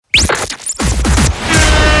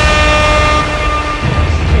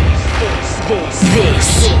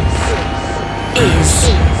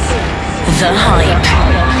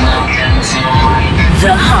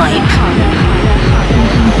Hype.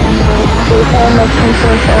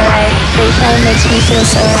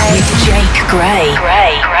 With Jake Gray.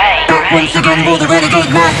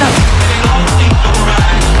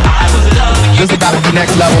 This is about to be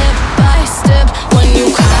next level. Step by step, when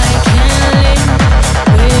you cry, I can't live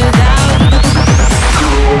without.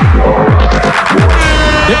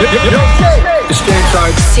 It's game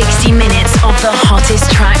time. 60 minutes of the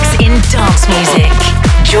hottest tracks in dance music.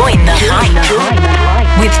 Join the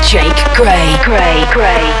hype with Jake Gray.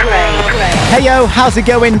 Hey yo, how's it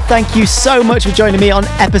going? Thank you so much for joining me on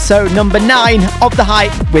episode number 9 of The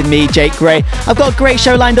Hype with me, Jake Gray. I've got a great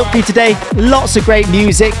show lined up for you today. Lots of great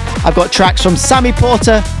music. I've got tracks from Sammy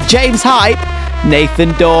Porter, James Hype,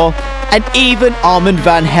 Nathan Dawe, and even Armand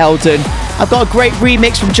Van Helden. I've got a great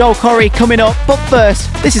remix from Joel Corry coming up, but first,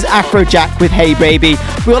 this is Afrojack with Hey Baby.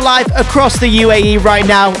 We're live across the UAE right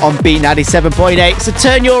now on Beat 97.8, so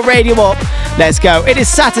turn your radio up. Let's go. It is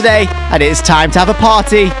Saturday, and it is time to have a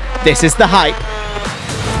party. This is The Hype.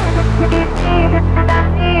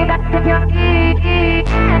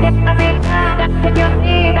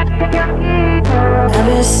 I've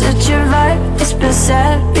been such a vibe, it's been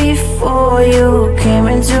sad before you came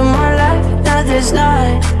into my life. Now there's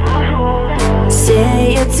not.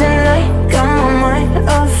 Seeing you tonight, got my mind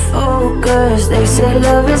off focus. They say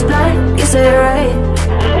love is blind, is it right?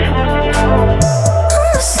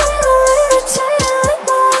 I'm a single way to tell you like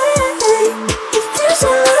my way. If there's a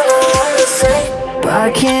lot I wanna say, but I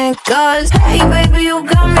can't cause hey baby, you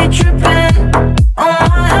got me tripping. Oh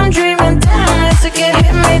my, I'm dreaming, damn, it's like it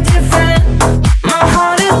hit me different. My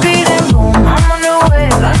heart is beating, boom, I'm on the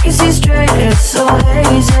wave. I can see straight, it's so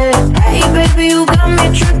hazy. Hey baby, you got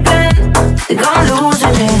me tripping. Think I'm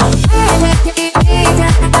losing it.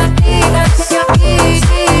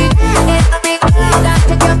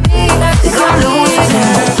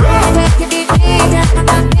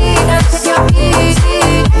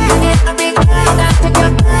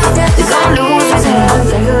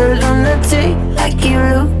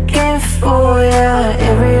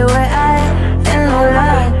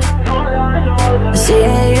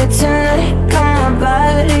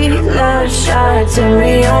 Turn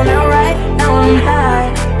me on the right, now I'm high. I'm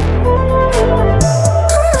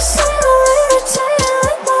a single way to tell you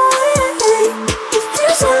like my way. If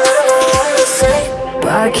there's a lot I wanna say,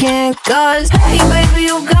 but I can't cause hey baby,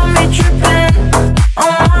 you got me tripping.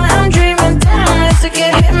 Oh my, I'm dreaming, damn, it's like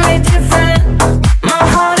it hit me different. My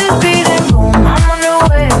heart is beating, boom, I'm on the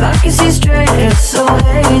wave. I can see straight, it's so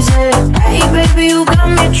hazy. Hey baby, you got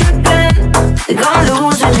me tripping. Think I'm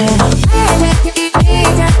losing it.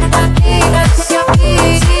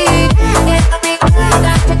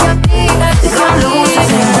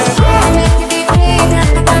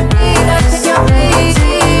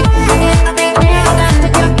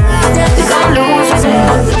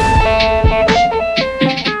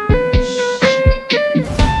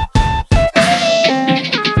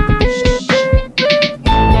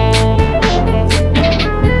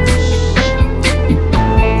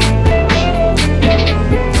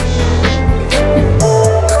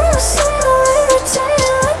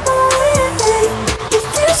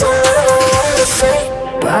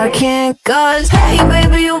 Cause hey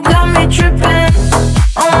baby, you got me tripping.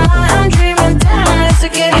 Oh my, I'm dreaming, damn, it's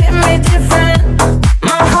like it hit me different.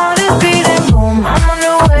 My heart is beating, boom, I'm on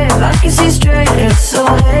the wave. I can see straight, it's so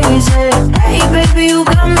hazy. Hey baby, you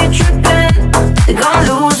got me tripping. Think I'm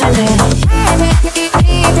losing it.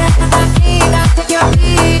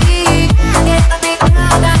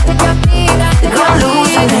 Think I'm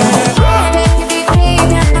losing it.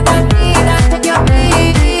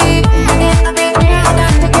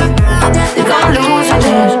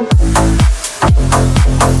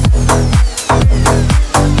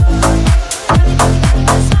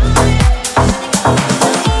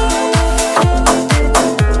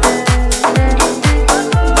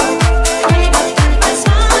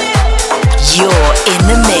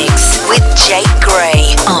 Jake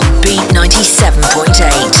Gray on Beat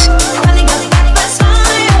 97.8.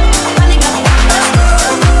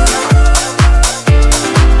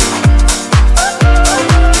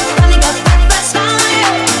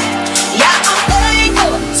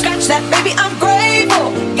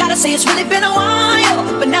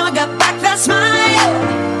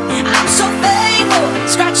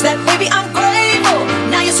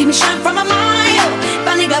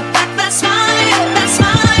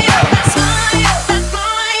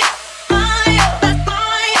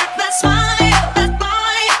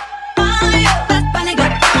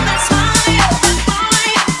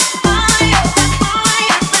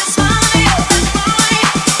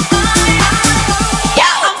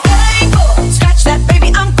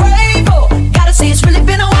 It's really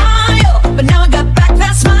been a while.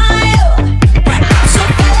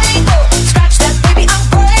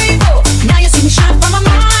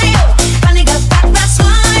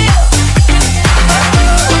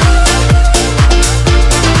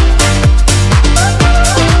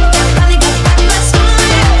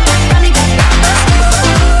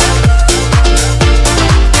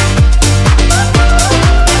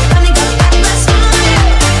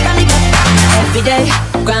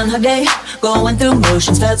 Groundhog Day, going through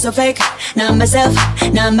motions, felt so fake. Not myself,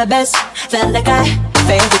 not my best. Felt like I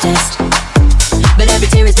failed the test. But every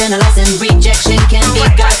tear has been a lesson. Rejection can be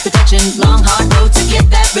God's protection. Long hard road to get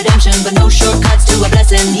that redemption, but no shortcuts to a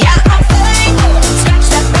blessing. Yeah, I'm faithful.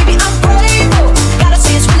 Scratch that, baby, I'm grateful. Gotta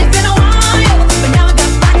say it's really been a while, but now I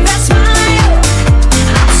got back that smile.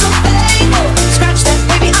 I'm so faithful. Scratch that,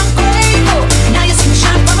 baby, I'm grateful. Now you see me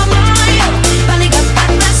shine from a mile. Finally got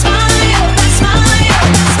back that smile, that smile,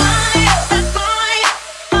 that smile, that smile,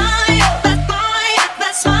 smile, that smile,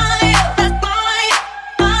 that smile, that smile,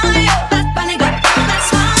 smile, that finally got back that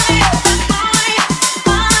smile, that smile,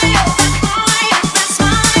 smile, that smile, that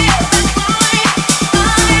smile, that smile,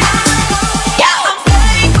 smile. Yeah, I'm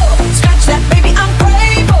faithful. Scratch that, baby, I'm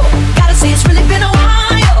grateful. Gotta say it's really been a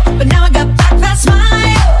while, but now I got back that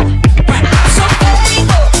smile. I'm so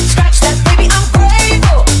faithful. Scratch that, baby, I'm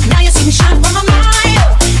grateful. Now you see me shine from a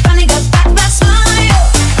mile. Finally got back that smile.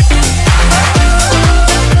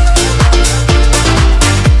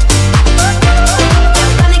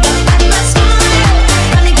 Finally got back that smile.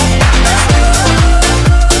 Finally got back that smile.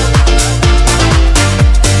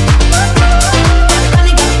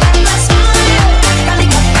 Finally got back that smile.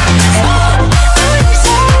 Finally got back that smile. I'm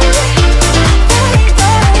so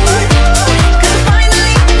faithful. 'Cause finally,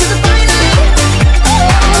 I'm so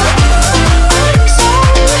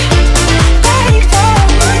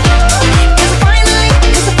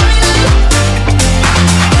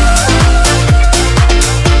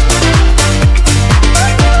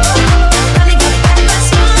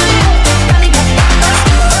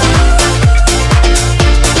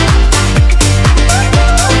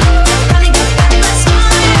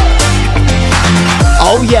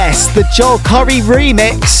Oh yes, the Joel Corry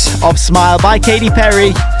remix of Smile by Katy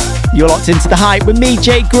Perry. You're locked into The Hype with me,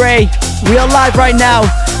 Jake Gray. We are live right now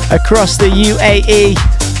across the UAE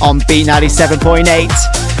on Beat 97.8.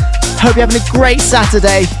 Hope you're having a great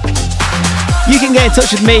Saturday. You can get in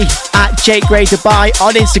touch with me at Jake Gray Dubai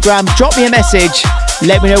on Instagram. Drop me a message.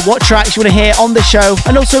 Let me know what tracks you want to hear on the show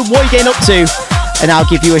and also what you're getting up to. And I'll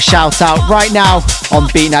give you a shout out right now on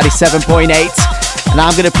Beat 97.8. And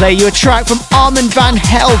I'm going to play you a track from Armand Van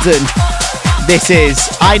Helden. This is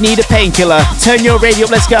I Need a Painkiller. Turn your radio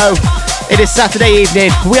up, let's go. It is Saturday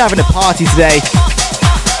evening. We're having a party today.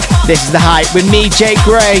 This is The Hype with me, Jake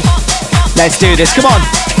Gray. Let's do this, come on.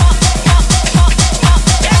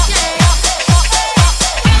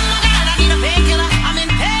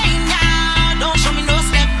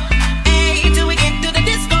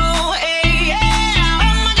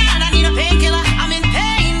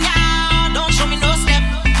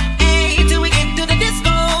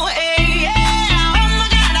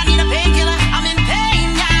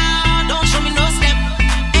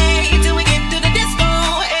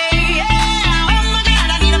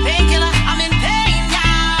 Painkiller, I'm in pain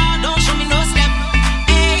now.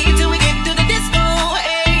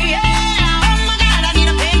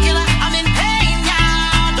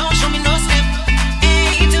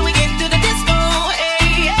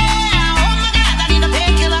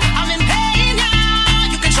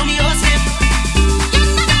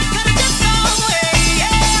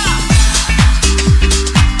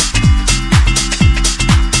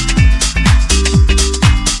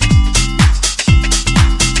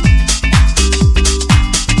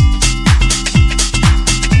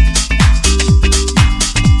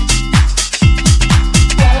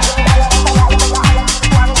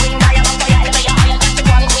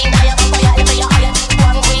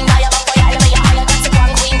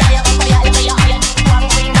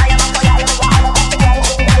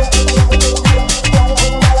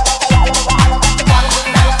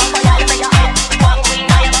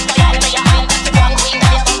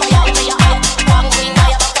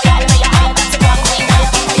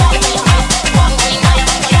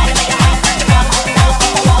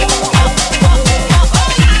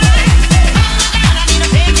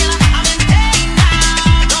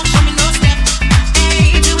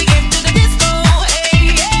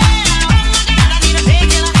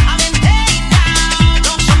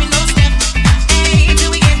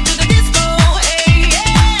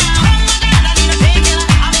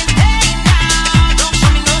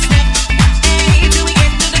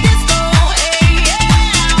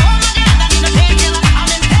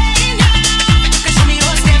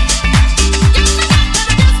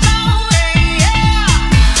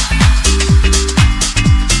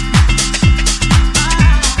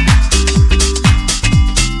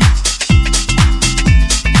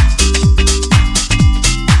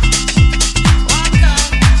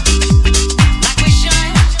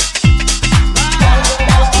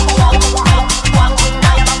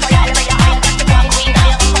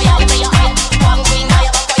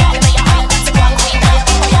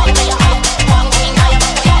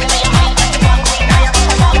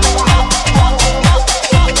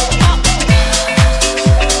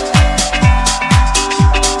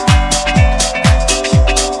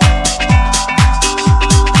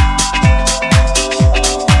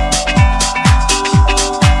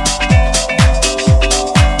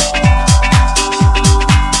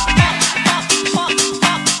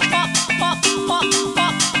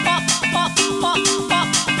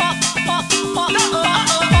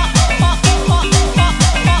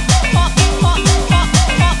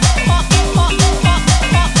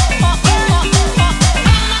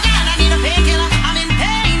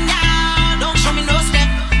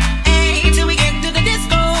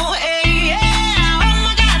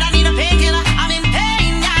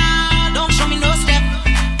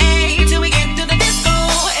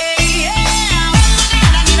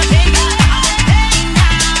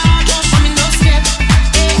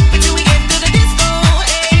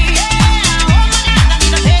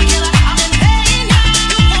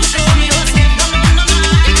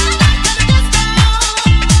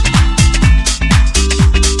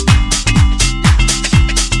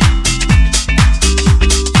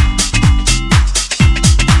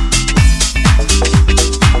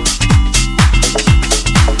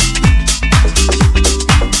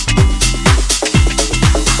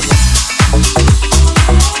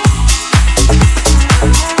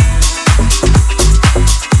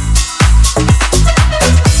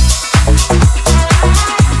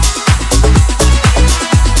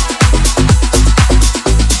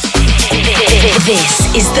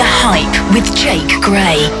 is The Hype with Jake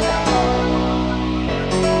Gray.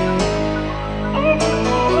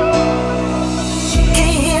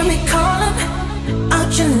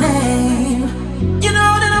 Your name, you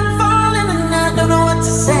know that I'm falling and I don't know what to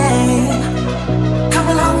say. Come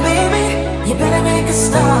along, baby, you better make a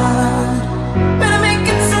start. Better make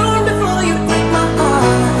it soon before you break my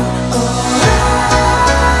heart.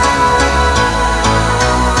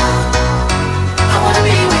 I wanna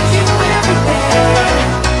be with you everywhere.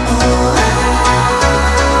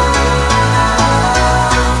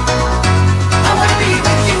 I wanna be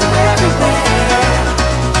with you everywhere.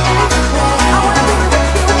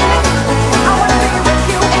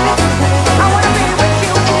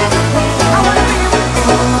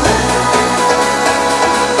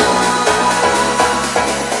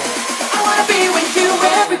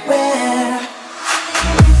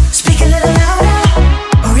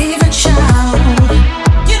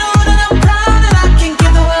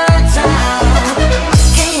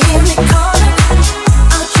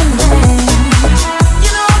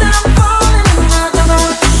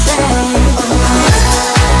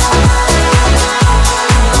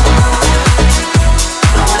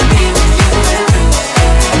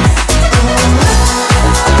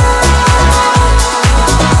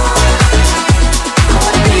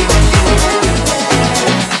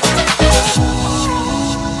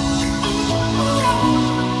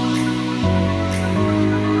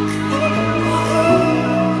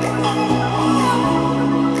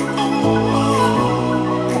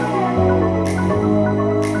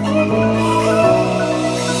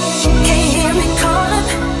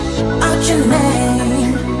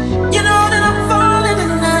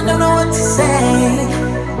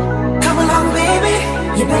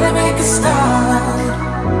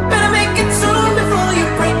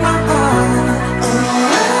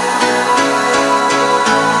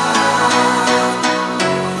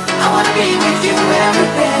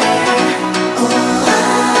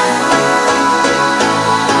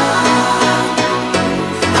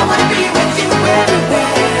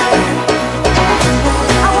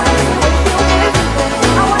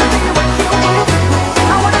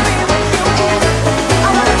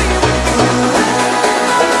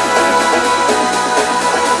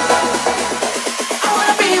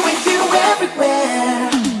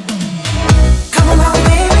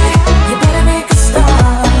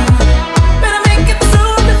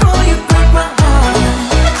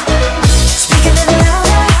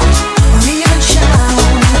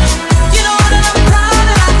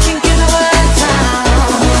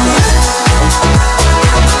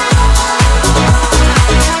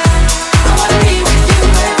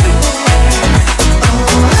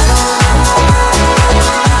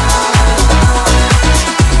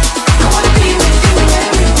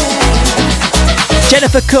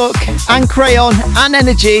 Jennifer Cook and Crayon and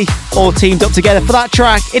Energy all teamed up together for that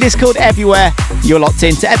track. It is called Everywhere. You're locked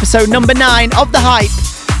into episode number 9 of The Hype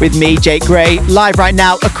with me, Jake Gray, live right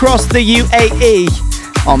now across the UAE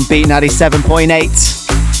on Beat 97.8.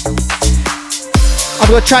 I've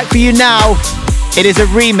got a track for you now. It is a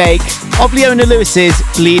remake of Leona Lewis's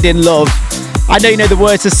Bleeding Love. I know you know the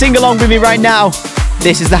words, so sing along with me right now.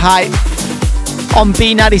 This is The Hype on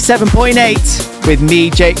Beat 97.8 with me,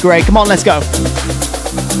 Jake Gray. Come on, let's go.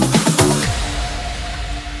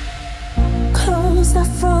 Closed off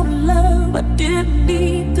from love, I didn't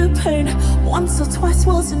need the pain. Once or twice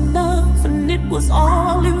was enough, and it was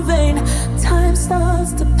all in vain. Time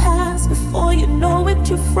starts to pass before you know it,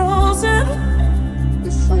 you're frozen.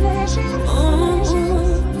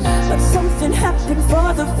 But something happened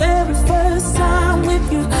for the very first time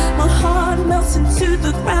with you. My heart melts into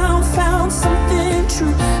the ground, found something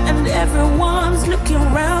true, and everyone's looking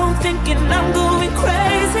around thinking I'm going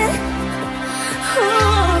crazy.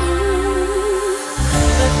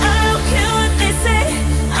 But I don't care what they say,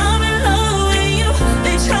 I'm in love with you.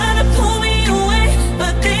 They try to pull me away,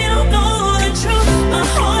 but they don't know the truth. My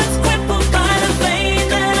heart's crippled by the vein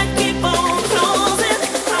that I keep on closing.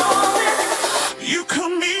 You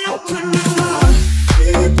cut me open and I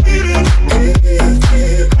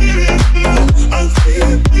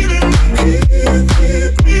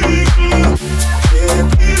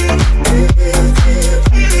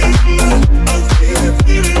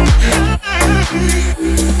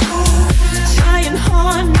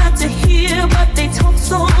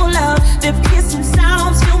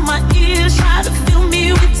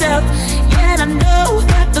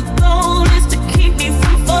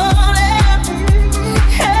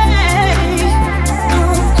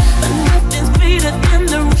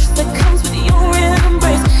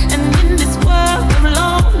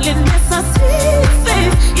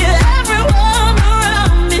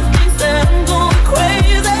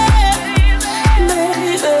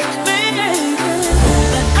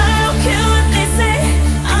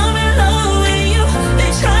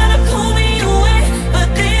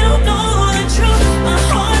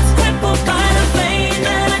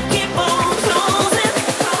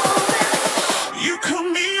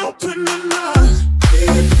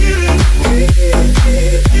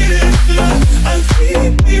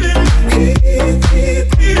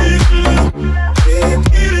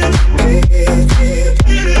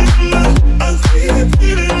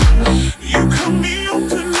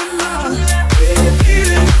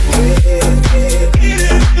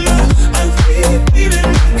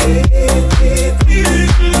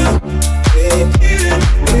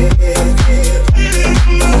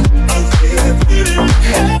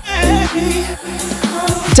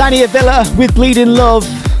Tanya Villa with Bleeding Love.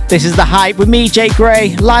 This is The Hype with me, Jake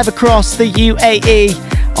Gray, live across the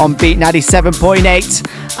UAE on Beat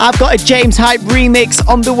 97.8. I've got a James Hype remix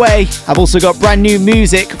on the way. I've also got brand new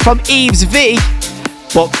music from Eves V.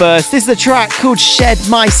 But first, this is a track called Shed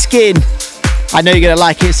My Skin. I know you're going to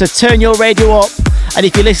like it, so turn your radio up. And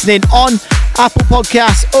if you're listening on Apple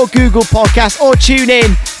Podcasts or Google Podcasts or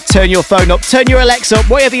TuneIn, turn your phone up, turn your Alexa up,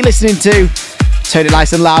 whatever you're listening to. Turn it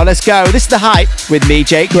nice and loud. Let's go. This is The Hype with me,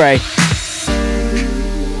 Jake Gray.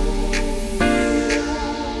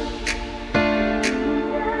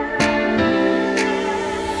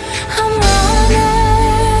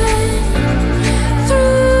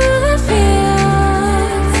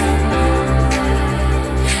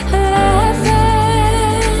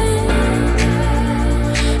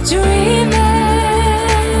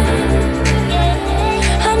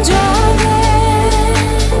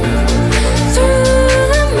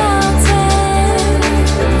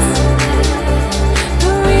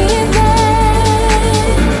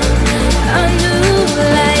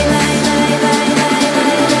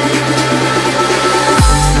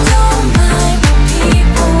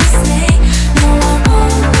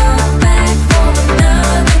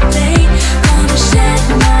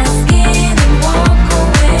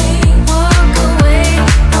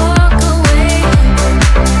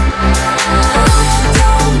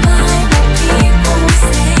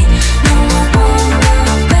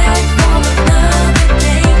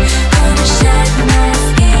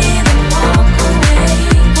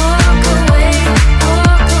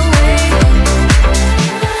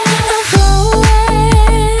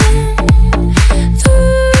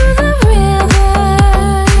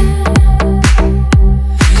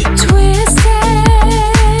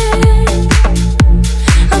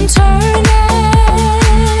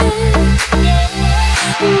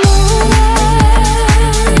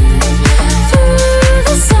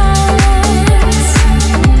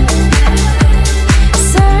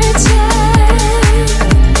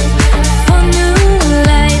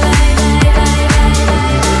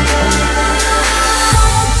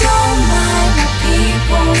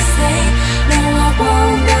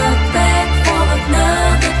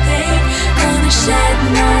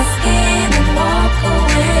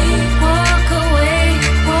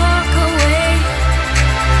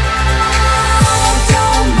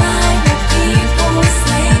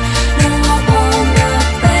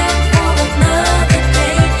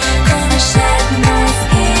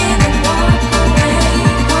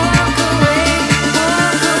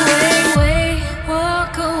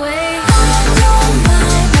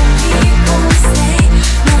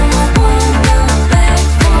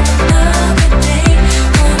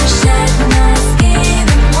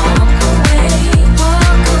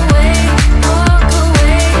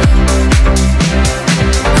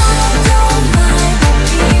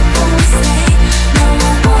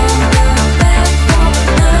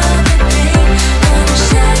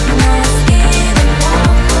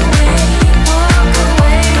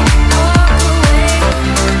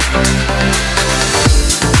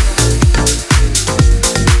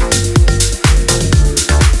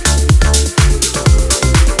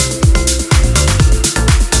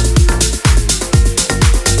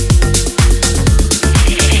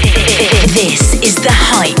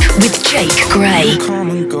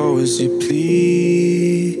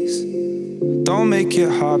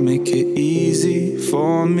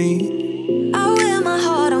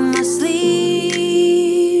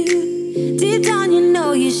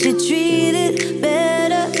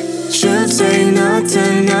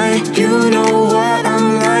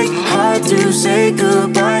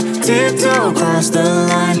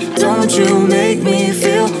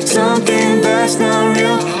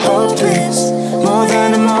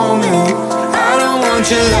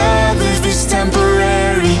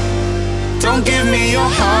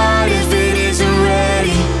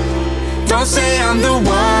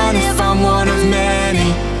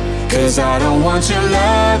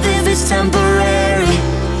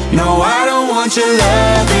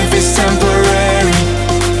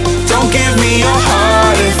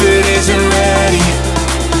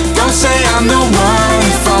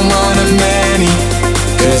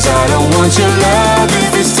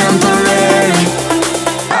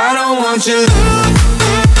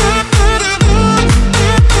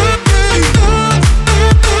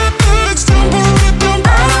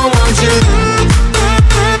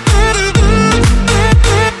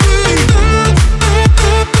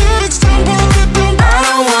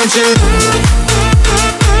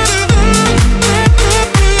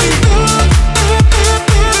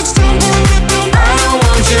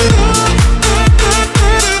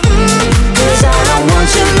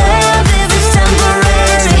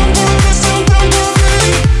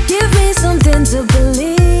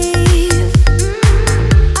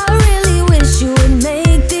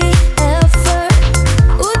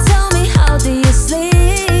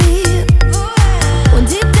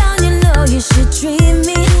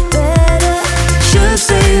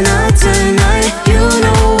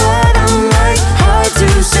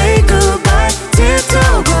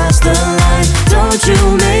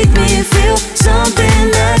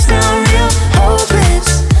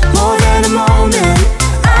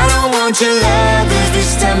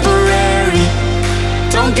 it's temporary.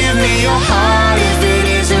 Don't give me your heart if it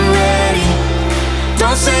isn't ready.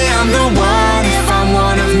 Don't say I'm the one if I'm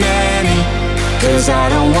one of many. Cause I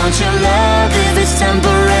don't want your love if it's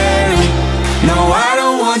temporary. No, I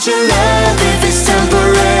don't want your love if it's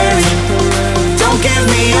temporary. Don't give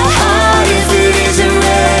me your heart if it isn't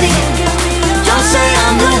ready. Don't say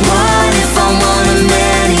I'm the one if I'm one of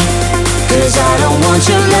many. Cause I don't want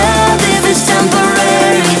your love if it's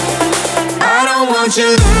temporary. I don't want your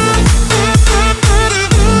love.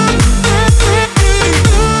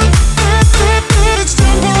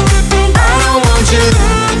 I don't want your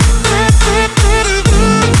love.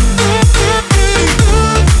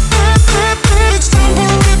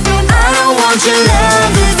 I don't want your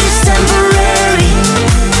love if it's temporary.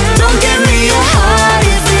 Don't give me your heart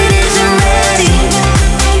if it isn't ready.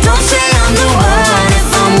 Don't say I'm the one if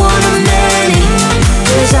I'm one of many.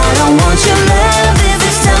 Cause I don't want your love if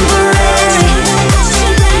it's temporary.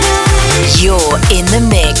 You're in the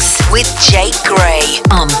mix with Jake Gray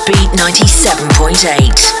on Beat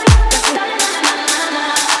 97.8.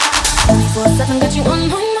 24/7 got you on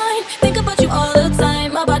my mind. Think about you all the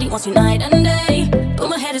time. My body wants you night and day, but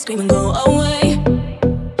my head is screaming go away.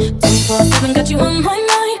 24/7 got you on my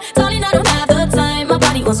mind. Darling, I don't have the time. My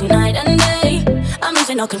body wants you night and day. I'm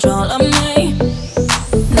losing all control of me.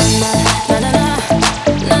 Na na na na na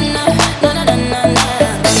na na na na na na na.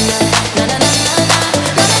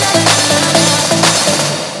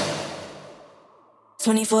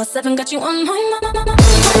 24/7 got you on my mind. Got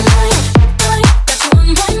you on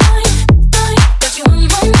my mind. Got you on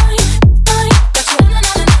my mind. Got you na na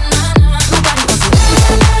na na na. My body wants you.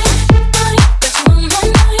 Got you on my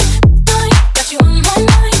mind. Got you on my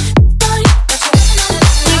mind. Got you na na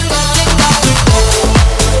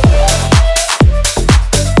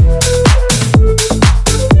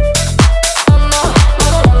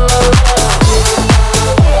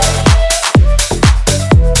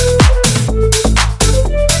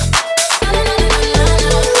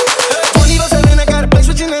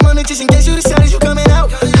in case you decide you coming out.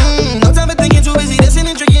 No time for thinking, too busy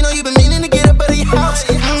listening, drinking. Know you been meaning to get up out of your house.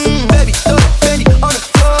 Baby, throw that Fendi on the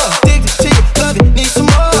floor. Addicted to your love, it need some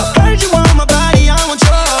more. Heard you want my body, I want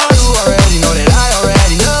yours. You already know that I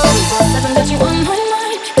already know. 24/7 got you on my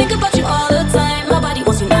mind. Think about you all the time. My body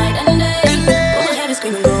wants you night and day, but my head is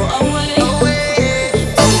screaming go away.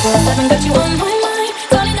 24/7 got you on my mind.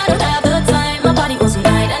 Darling, I don't have the time. My body wants you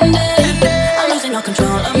night and day. I'm losing all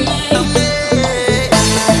control of me.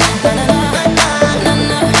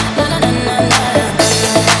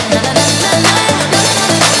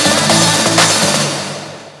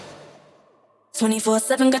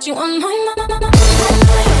 24/7 got you on my mind.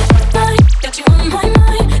 Got you on my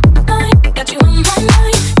mind. Got you on my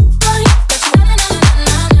mind. Got you na na na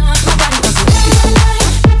na na. My body wants you.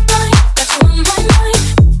 Got you on my mind.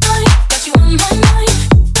 Got you on my mind.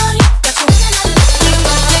 Got you na na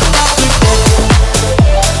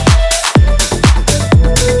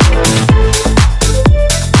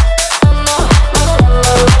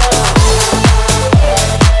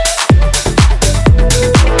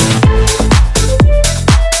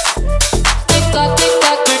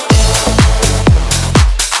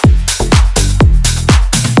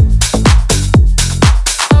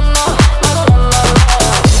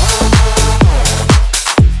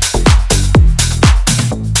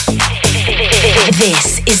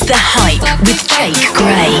This is The Hype with Jake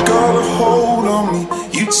Gray. Got a hold on me,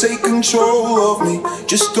 you take control of me.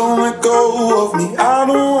 Just don't let go of me, I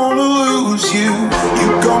don't wanna lose you. You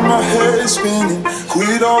got my head spinning,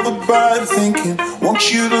 quit all the bad thinking.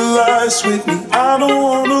 Want you to last with me, I don't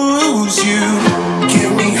wanna lose you.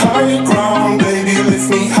 Give me higher ground, baby, lift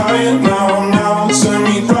me higher now. Now turn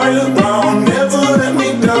me right around, never let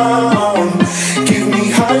me down. Give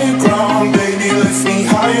me higher ground, baby, lift me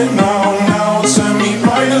higher now. Now turn me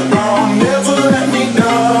right around, never let me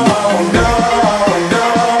down, down,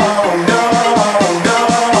 down, down,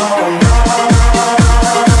 down, down.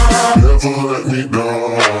 Never let me down.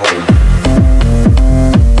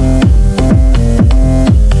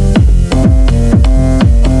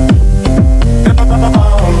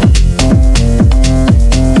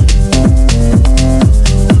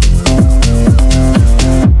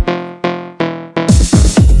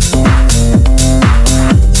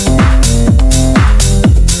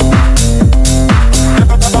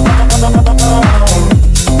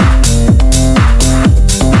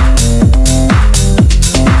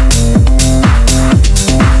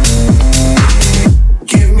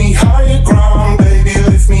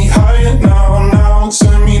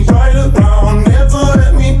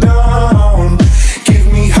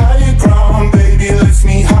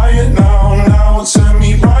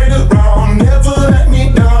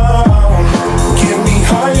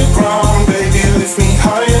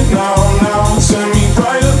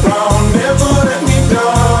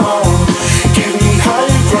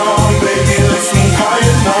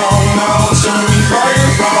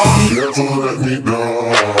 Never let me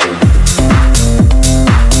down.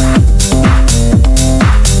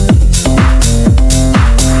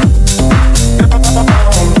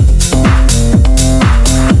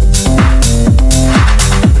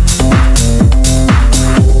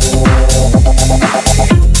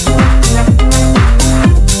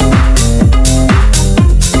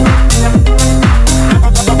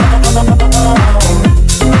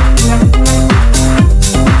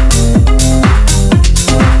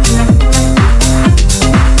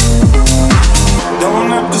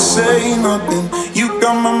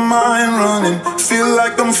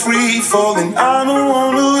 Falling, I don't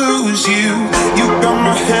wanna lose you. You got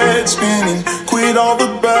my head spinning. Quit all the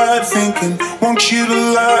bad thinking. Want you to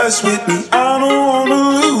last with me. I don't wanna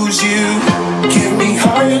lose you. Give me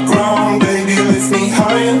higher ground, baby. Lift me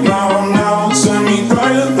higher now, now. Turn me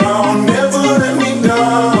right around. Never let me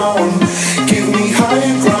down. Give me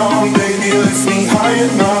higher ground, baby. Lift me higher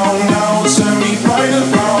now, now. Turn me right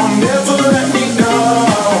around. Never let me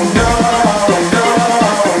down, down, down,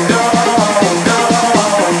 down, down.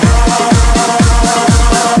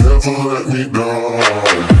 Never let me down.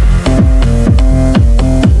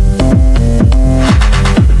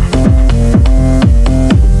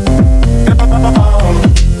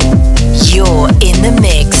 You're in the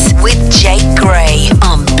mix with Jake Gray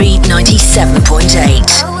on Beat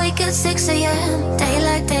 97.8. I wake at 6 a.m.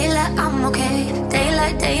 Daylight, daylight, I'm okay.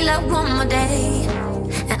 Daylight, daylight, one more day.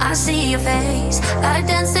 And I see your face. I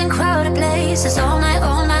dance in crowded places. All night,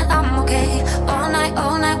 I'm okay. All night,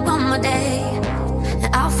 one more day.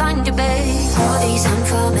 And I'll find you, babe. All these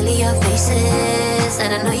unfamiliar faces.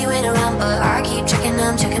 And I know you ain't around, but I keep checking,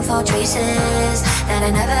 I'm checking for traces that I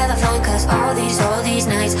never ever find. Cause all these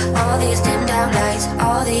nights, all these dimmed out lights,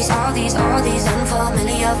 all these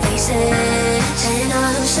unfamiliar faces. And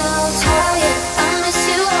I'm so tired, I miss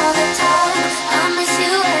you all the time. I miss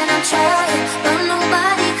you and I'm trying, but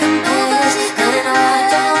nobody compares. And I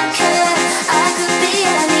don't care, I could be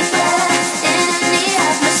anywhere, in any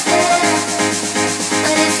atmosphere.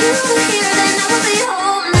 But if you were here, then I would be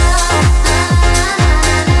home now.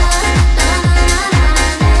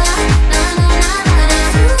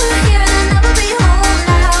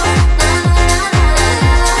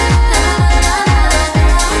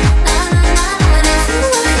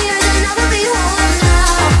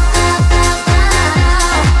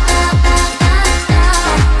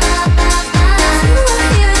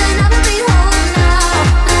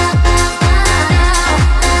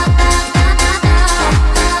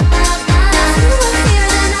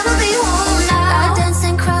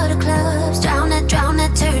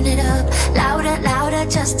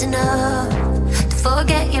 Just enough to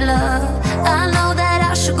forget your love. I know that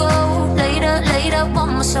I should go later,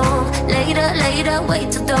 one more song. Later,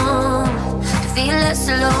 wait till dawn to feel less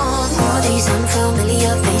alone. All these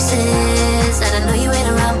unfamiliar faces, and I know you ain't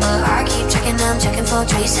around, but I keep checking, I'm checking for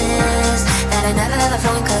traces that I never ever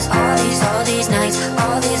find. Cause all these nights,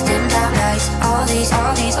 all these dimmed out lights, all these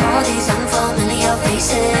unfamiliar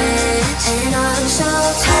faces. And I'm so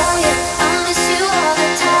tired, I miss you all the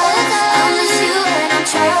time. I miss you and I'm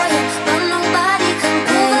trying, but nobody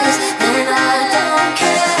compares. And I don't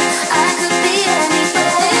care, I could be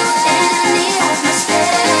anywhere, in any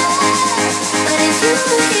atmosphere. But if you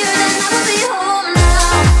were here, then I would be home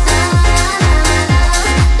now.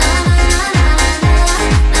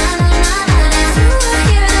 But if you were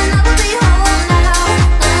here, then I would be home now.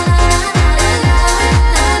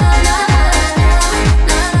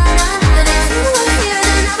 But if you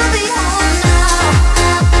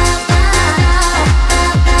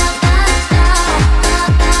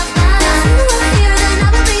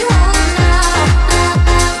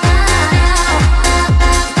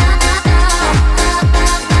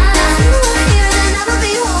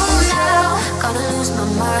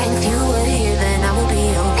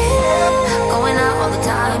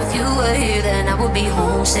were here, then I would be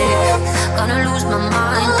home now. Gonna lose my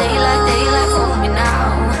mind, daylight, hold me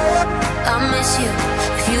now. I miss you,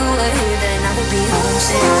 if you were here then I would be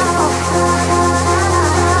homesick.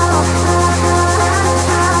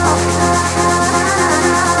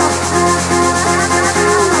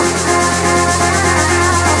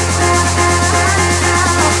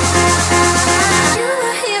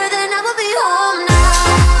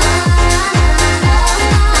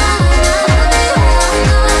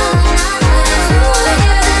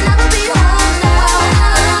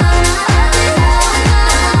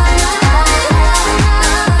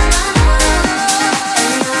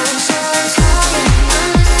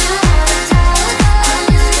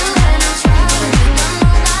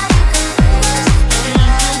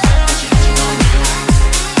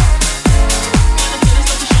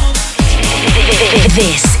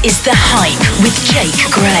 is The Hype with Jake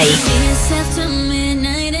Gray. It's after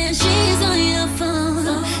midnight and she's on your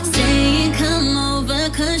phone, saying come over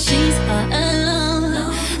 'cause she's all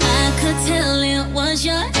alone. I could tell it was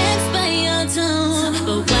your ex by your tone,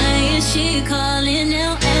 but why is she calling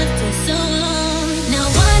now after so long? Now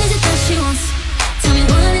what is it that she wants? Tell me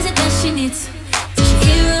what is it that she needs? Did she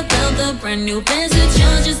hear about the brand new Benz that you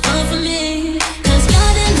just bought for me? 'Cause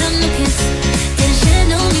y'all didn't have no kids, didn't share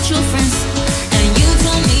no mutual friends, and you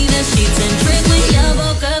told me that she's in trick when y'all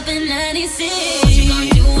woke up in 96. What you gonna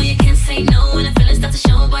do when you can't say no, and the feelings start to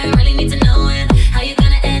show, boy, I really need to know it. How you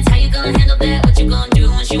gonna act, how you gonna handle that? What you gonna do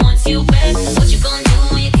when she wants you back? What you gonna do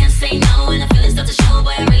when you can't say no, and the feelings start to show,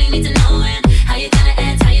 boy, I really need to know it. How you gonna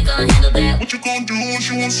act, how you gonna handle that? What you gonna do when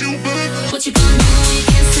she wants you back? What you gonna do when you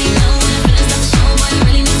can't say no, and the feelings start to show, boy, I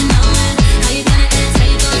really need to know it. How you gonna act, how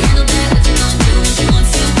you gonna handle that? What you gonna do when she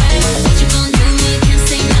wants you back? What you gonna do when you can't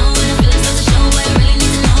say no, and the feelings start to show, boy, I really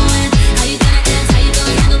need to know it. How you gonna act, how you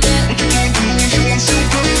gonna handle that? What you gonna do when she wants you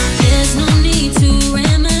back? There's no need to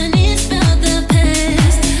reminisce about the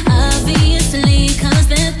past, obviously, 'cause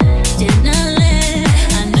that did not last.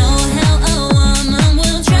 I know how a woman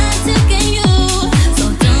will try to get you, so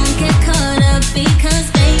don't get caught up because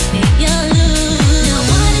baby you're loose. Now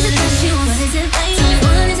what is it that she wants? What is it, baby? Tell me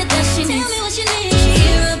what is it that she needs? Tell me what you need. She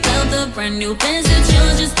hear about the brand new Benz that you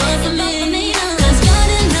just bought for me. 'Cause y'all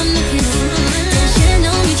didn't have no kids, didn't share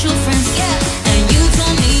no mutual friends, and you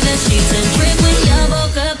told me that she's in trick when y'all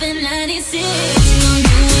woke up in 96. What you gonna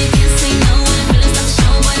do when you can't say no, and the feelings start to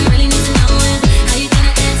show, boy, I really need to know it. How you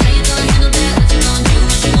gonna act, how you gonna handle that? What you gonna do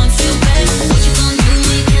when she wants you back? What you gonna do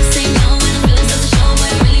when you can't say no, and the feelings start to show, boy,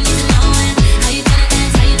 I really need to know it. How you gonna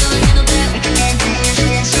act, how you gonna handle that? What you gonna do when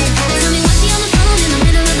she wants you back? Tell me why she on the phone in the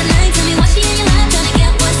middle of the night. Tell me why she in your life trying to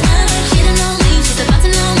get what's mine. She don't know me, she's about to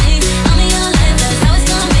know me. I'm in your life, that's how it's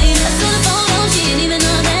gonna be. I saw the photo, she didn't even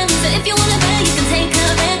know that. So if you want it back, you can take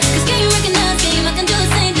her back. 'Cause can you recognize, game, I can do the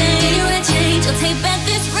same thing. Get you a change, I'll take back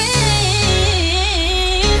this ring.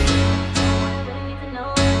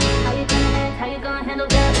 How you gonna act, how you gonna handle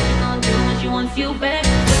that? What you gonna do when she wants you back?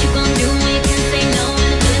 What you gonna do when you can't say no,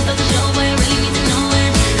 and the feelings start to show, boy, I really need to know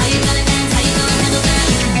it. How you gonna act, how you gonna handle that?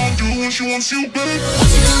 What you gonna do when she wants you back? What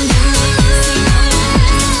you gonna do when you can't say no, and the feelings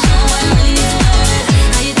start to show, boy, I really need to know it.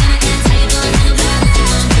 How you gonna act, how you gonna handle that? What you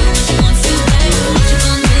gonna do when she wants you back? What you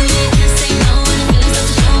gonna do when you can't say no, and the feelings start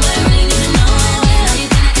to show, boy, I really need to know it. How you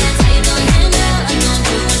gonna act, how you gonna handle that? What you gonna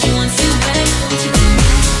do when she wants you back? What you gonna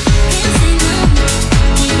do? Can't say no,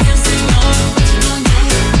 when you can't say no. What you gonna do?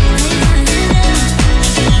 How you gonna handle that? When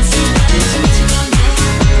she wants you back? What you gonna do?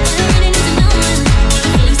 Boy, I really need to know it. When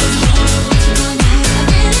the feelings start to show, what you gonna do? I really need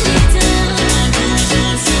to know. What you gonna do when she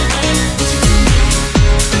wants you back? What you gonna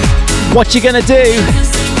do? What you gonna do? Can't say no. What you gonna do?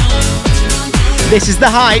 This is The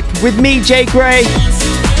Hype with me, Jay Gray.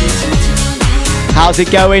 How's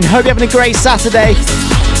it going? Hope you're having a great Saturday.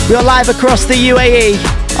 We're live across the UAE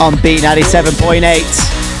on Beat 97.8.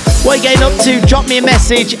 What are you getting up to? Drop me a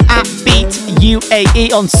message at Beat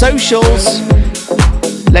UAE on socials.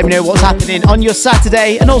 Let me know what's happening on your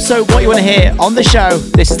Saturday and also what you want to hear on the show.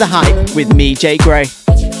 This is The Hype with me, Jay Gray.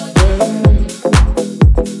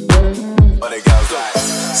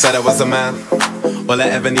 Said I was a man, all I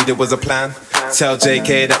ever needed was a plan. Tell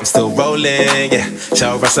JK that I'm still rolling, yeah.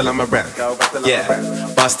 Show Russell on my brand, yeah.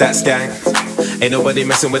 Bust that skank, ain't nobody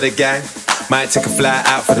messing with a gang. Might take a fly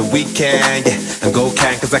out for the weekend, yeah. And go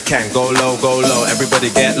can, 'cause I can. Go low, everybody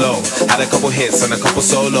get low. Had a couple hits and a couple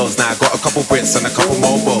solos. Now I got a couple Brits and a couple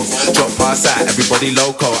mobiles. Drop past that, everybody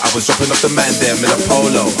loco. I was dropping off the man there, in a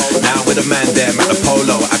polo. Now with a man there, at the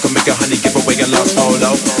polo. I can make a honey give away a lost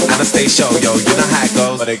polo. And I stay show, yo, you know how it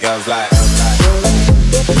goes. But it goes like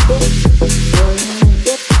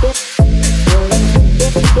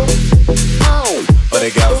but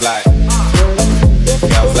it goes like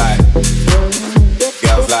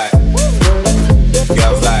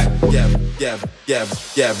girls like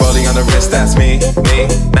yeah, rolling on the wrist, that's me,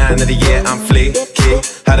 man of the year, I'm fleeky.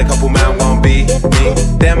 Had a couple man won't be me,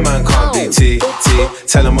 them man can't be T.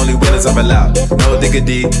 Tell them only winners are allowed, no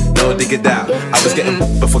diggity, no dig it out. I was getting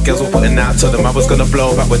before girls were putting out, told them I was gonna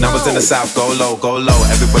blow back when I was in the south. Go low,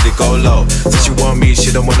 everybody go low. Since she want me,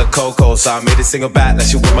 she don't want a cocoa, so I made a single back that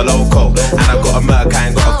she want my loco. And I got a Merc, I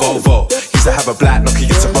ain't got a Volvo. Used to have a black Nokia,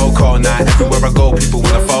 it's a Roco. Now everywhere I go, people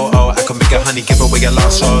want a photo. I can make a honey give away a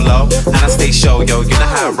lost solo. And I stay show, yo, you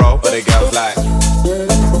know how I roll. But it goes like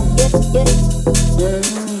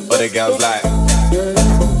but it goes like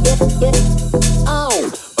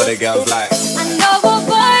but it goes like I know what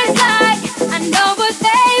boys like, I know what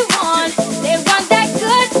they want. They want that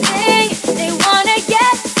good thing, they wanna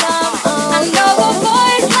get some. I know what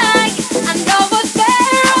boys like, I know what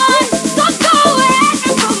they're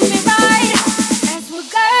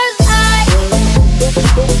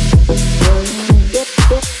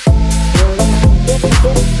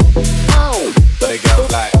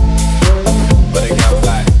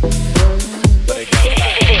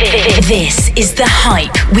This is The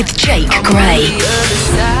Hype with Jake Gray. On the other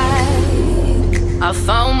side, I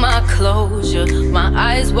found my closure, my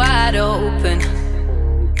eyes wide open.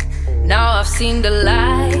 Now I've seen the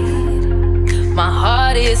light. My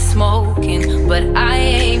heart is smoking, but I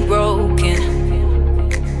ain't broken.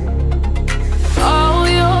 All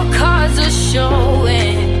your cards are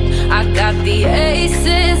showing. I got the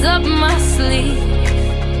aces up my sleeve.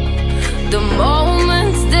 The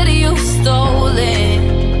moments that you've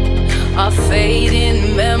stolen are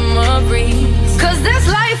fading memories. Cause there's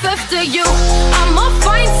life after you. I'ma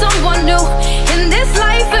find someone new in this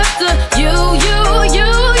life after you.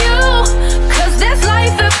 Cause there's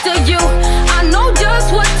life after you. I know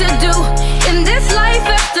just what to do in this life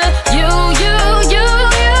after you.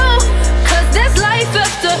 Cause there's life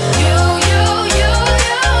after you.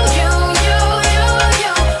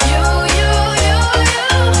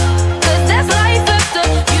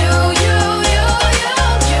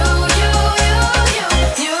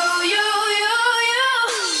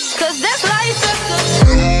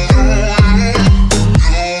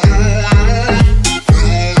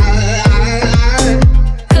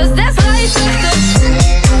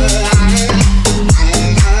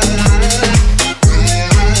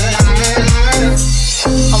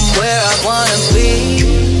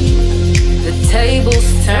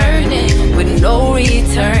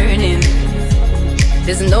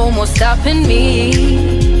 There's no more stopping me.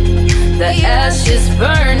 The ash is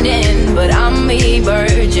burning, but I'm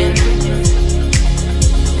emerging.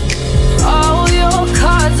 All your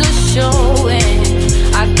cards are showing.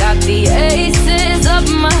 I got the aces up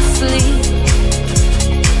my sleeve.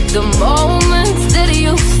 The moments that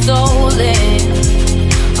you've stolen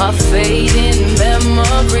are fading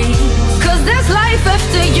memories. Cause there's life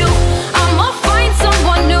after you. I'ma find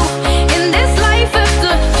someone new in this life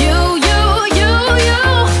after you.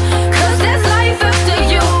 Cause there's life after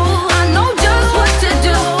you. I know just what to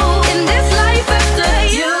do in this life after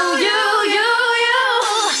you.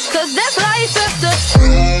 Cause there's life after.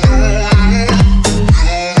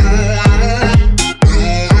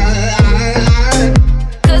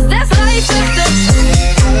 Cause there's life after.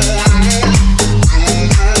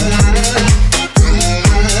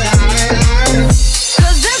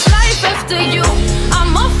 Cause there's life after you.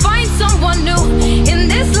 I'ma find someone new in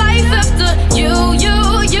this life after you.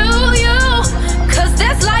 Cause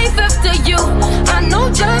there's life after you. I know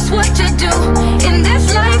just what to do in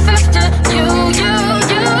this life after you.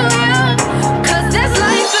 Cause there's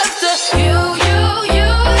life after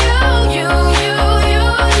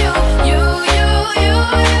you.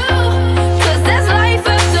 Cause there's life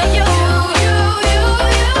after you.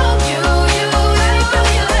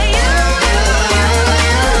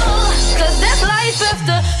 Cause there's life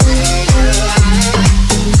after.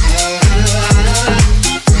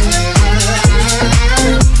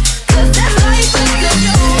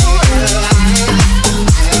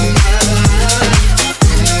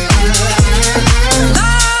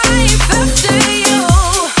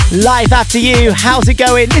 Life After You, how's it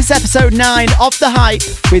going? This is episode 9 of The Hype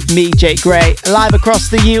with me, Jake Gray, live across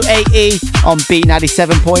the UAE on Beat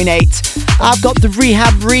 97.8. I've got the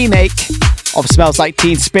Rehab remake of Smells Like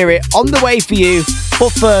Teen Spirit on the way for you.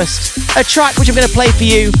 But first, a track which I'm going to play for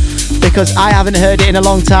you because I haven't heard it in a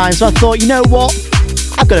long time. So I thought, you know what?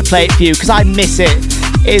 I've got to play it for you because I miss it.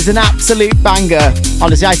 It is an absolute banger.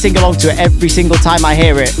 Honestly, I sing along to it every single time I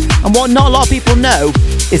hear it. And what not a lot of people know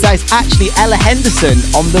is that it's actually Ella Henderson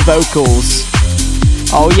on the vocals.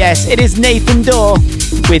 Oh yes, it is Nathan Dawe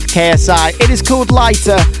with KSI. It is called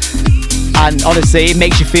Lighter. And honestly, it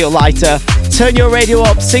makes you feel lighter. Turn your radio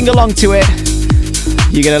up, sing along to it.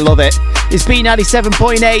 You're gonna love it. It's Beat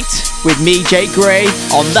 97.8 with me, Jake Gray,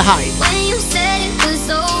 on The Hype. When you said it was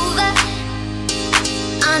over,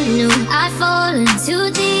 I knew I'd fallen too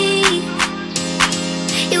deep.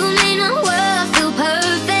 You made my world feel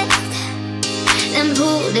perfect, then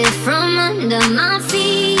pulled it from under my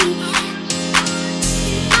feet.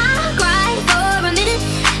 I cried for a minute,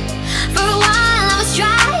 for a while I was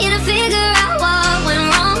trying to figure out what went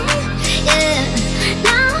wrong. Yeah,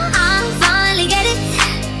 now I finally get it,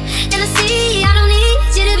 and I see I don't need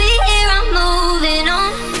you to be here, I'm moving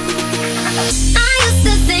on. I used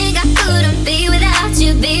to think I couldn't be without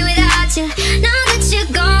you, be without you. Now that you're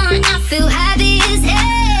gone, I feel happy as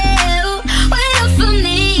hell. Wait up for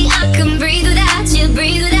me, I can breathe without you,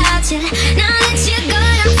 breathe without you. Now that you're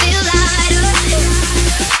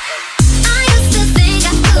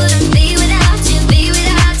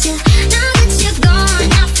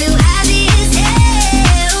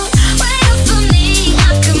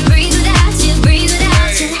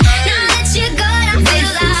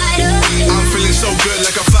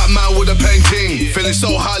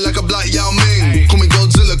Flying so high like a black Yao Ming. Call me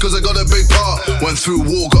Godzilla cause I got a big part. Went through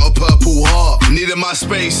war, got a purple heart. Needed my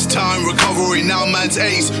space, time, recovery. Now man's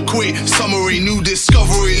ace, quit, summary. New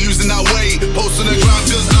discovery, losing that weight. Post on the ground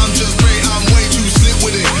cause I'm just great. I'm way too slick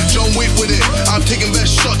with it, John Wick with it. I'm taking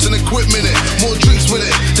best shots and equipment it. More drinks with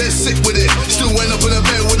it, they're sick with it. Still end up in a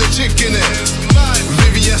bed with a chick in it.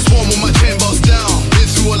 Vivian Swan with my chain boss down. Been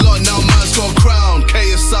through a lot, now man's got a crown.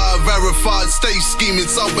 KSI verified, stay scheming,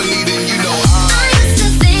 self-believing, you know I used to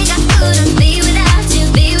think I couldn't be without you,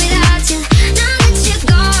 be without you. Now that you're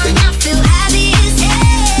gone, I feel happy as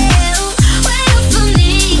hell. Wait up for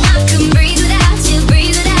me, I can breathe without you,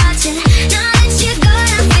 breathe without you. Now that you're gone,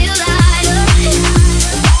 I feel lighter.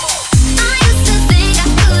 I used to think I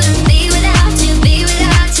couldn't be without you, be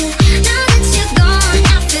without you. Now that you're gone,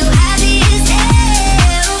 I feel happy as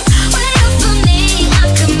hell. Wait up for me, I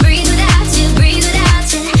can breathe without you, breathe without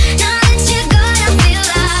you. Now that you're gone, I feel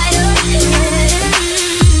lighter.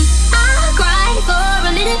 I cried for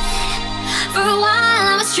a minute. For a while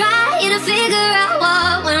I was trying to figure out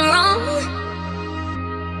what went wrong.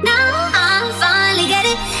 Now I finally get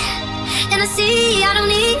it, and I see I don't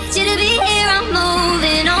need you to be here. I'm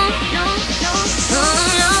moving on. Oh,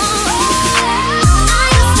 no. I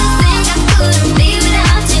used to think I couldn't be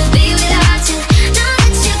without you, be without you. Now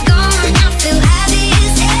that you're gone, I feel happy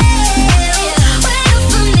as hell. Wait up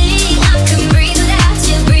for me, I can breathe without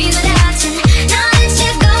you, breathe without you. Now that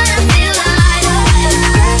you're gone, I feel lighter.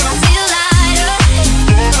 I feel lighter.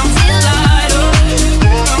 I feel lighter.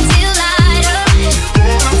 I feel lighter.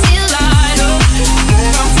 I feel lighter. I feel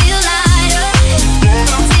lighter.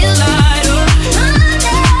 I feel lighter.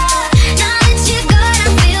 Now that you're gone,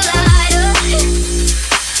 I feel lighter.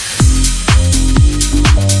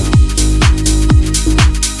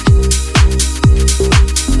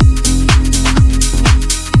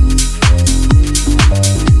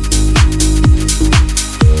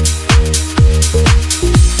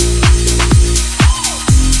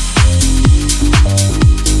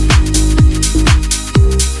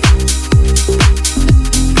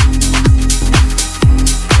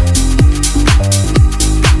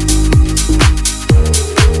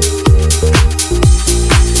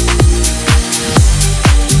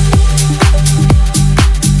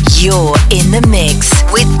 You're in the mix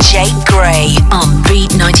with Jake Gray on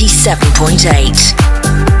Beat 97.8.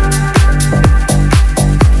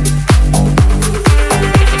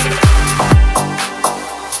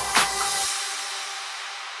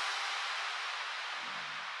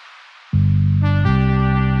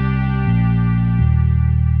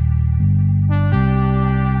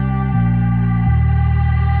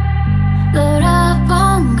 Load up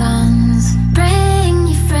on guns, bring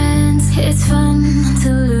your friends. It's fun to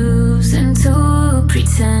lose and to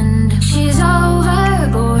pretend. She's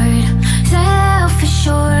overboard,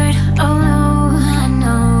 self-assured. Oh no, I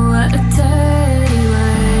know a dirty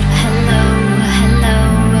word. Hello, hello,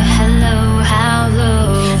 hello, how low.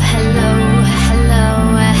 Hello, hello,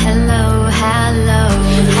 hello, how low.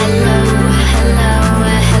 Hello, hello,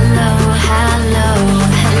 hello, how low.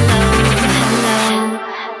 Hello, hello.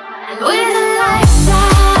 With the lights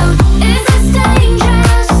out, is this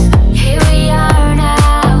dangerous? Here we are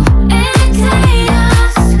now, entertain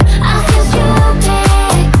us.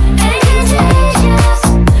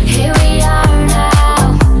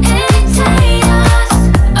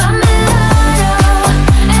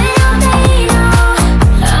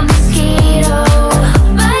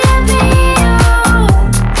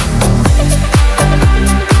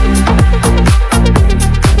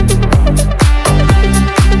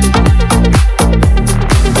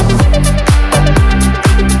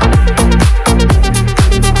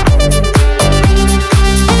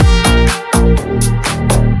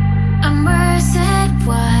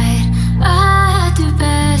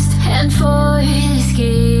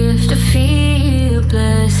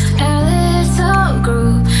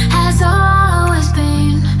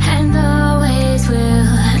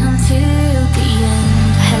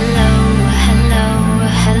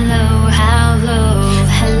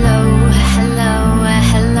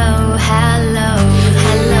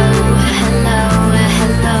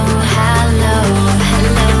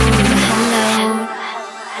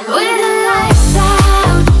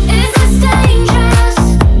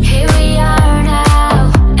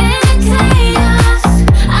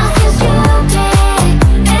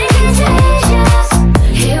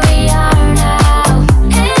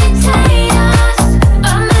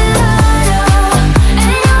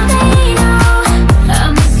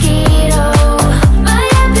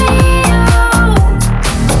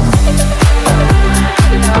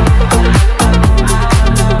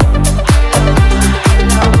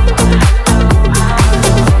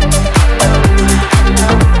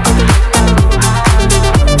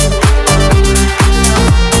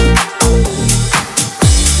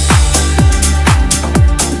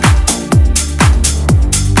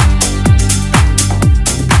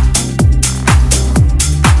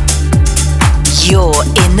 You're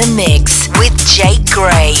in the mix with Jake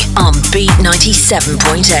Gray on Beat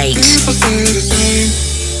 97.8. People say the same.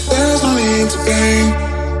 There's no need to blame.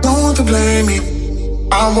 No one to blame me.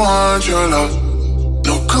 I want your love.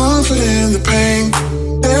 No comfort in the pain.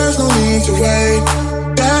 There's no need to wait.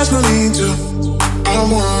 There's no need to. I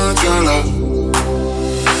want your love.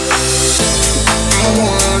 I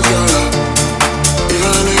want your love.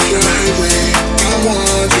 Even if you hate me, I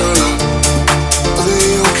want your love. Only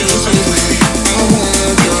you can save me. I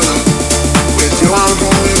want your love. With you I'm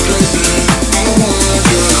going places. I want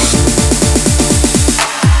your love.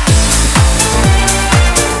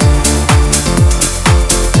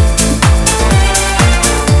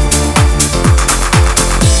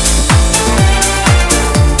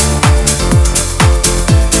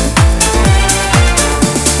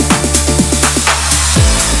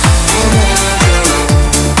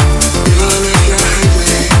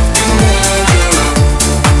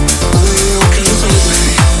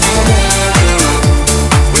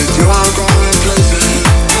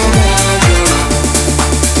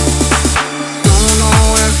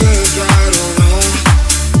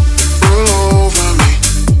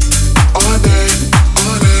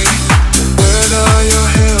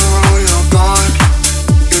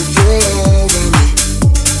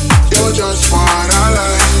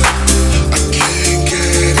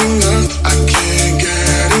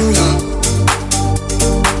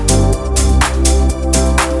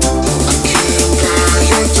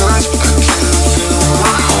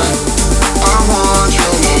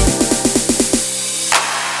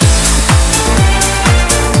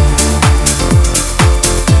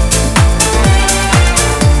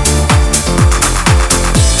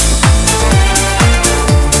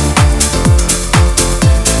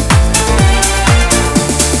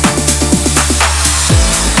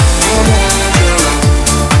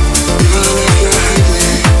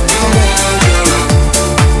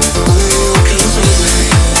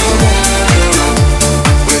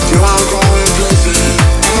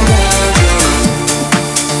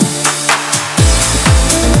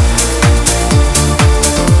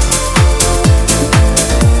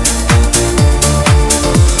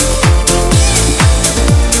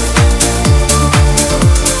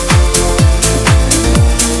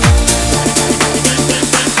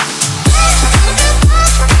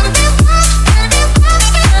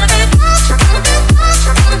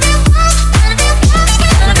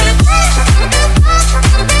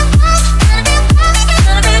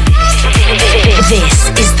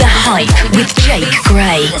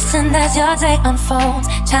 Listen as your day unfolds.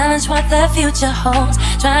 Challenge what the future holds.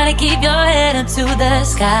 Try to keep your head up to the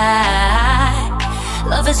sky.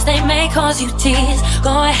 Lovers, they may cause you tears.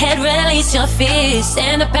 Go ahead, release your fears.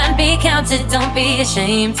 Stand up and be counted. Don't be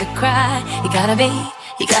ashamed to cry. You gotta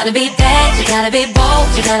be bad, you gotta be bold,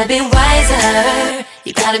 you gotta be wiser.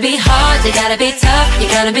 You gotta be hard, you gotta be tough, you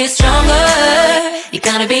gotta be stronger. You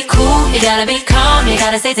gotta be cool, you gotta be calm, you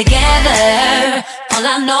gotta stay together. All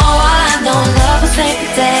I know, love will save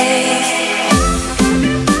the day.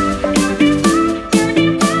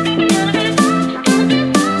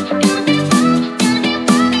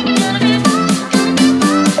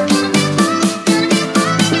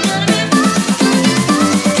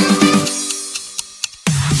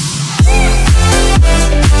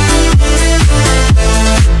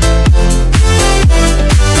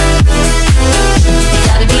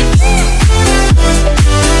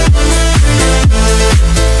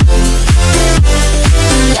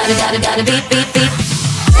 Gotta be,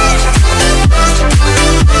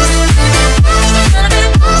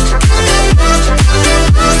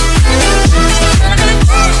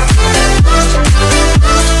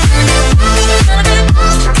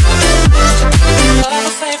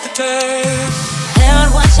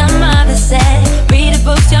 Learn what your mother said. Read the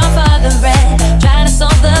books your father read. Try to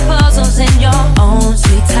solve the puzzles in your own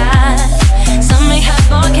sweet time. Some may have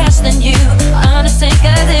more cash than you. Others take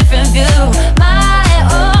a different view.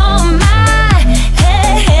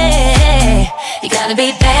 You gotta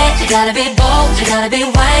be bad, you gotta be bold, you gotta be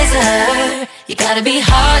wiser. You gotta be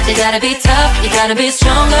hard, you gotta be tough, you gotta be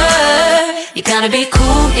stronger. You gotta be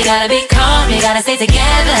cool, you gotta be calm, you gotta stay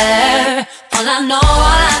together. All I know,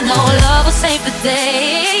 love will save the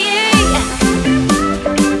day.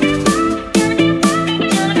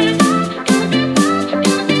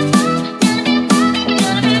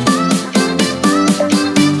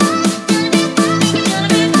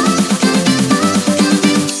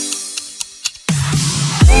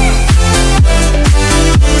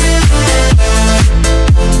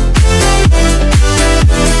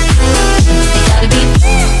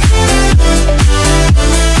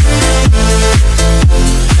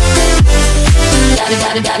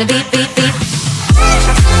 Gotta be.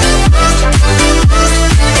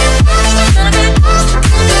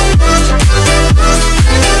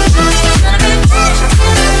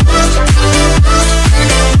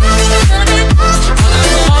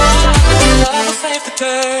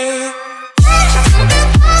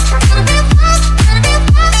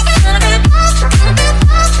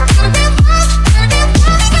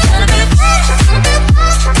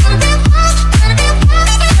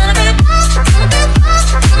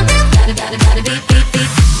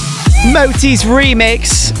 Moti's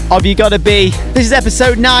remix of You Gotta Be. This is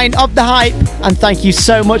episode 9 of The Hype, and thank you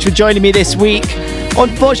so much for joining me this week.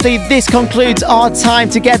 Unfortunately, this concludes our time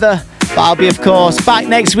together, but I'll be, of course, back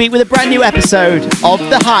next week with a brand new episode of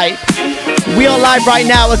The Hype. We are live right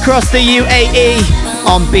now across the UAE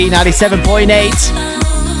on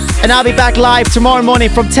B97.8, and I'll be back live tomorrow morning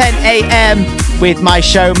from 10 a.m. with my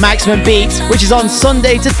show Maximum Beat, which is on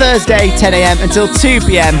Sunday to Thursday, 10 a.m. until 2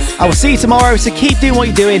 p.m. I will see you tomorrow, so keep doing what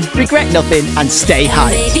you're doing, regret nothing, and stay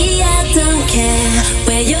hyped.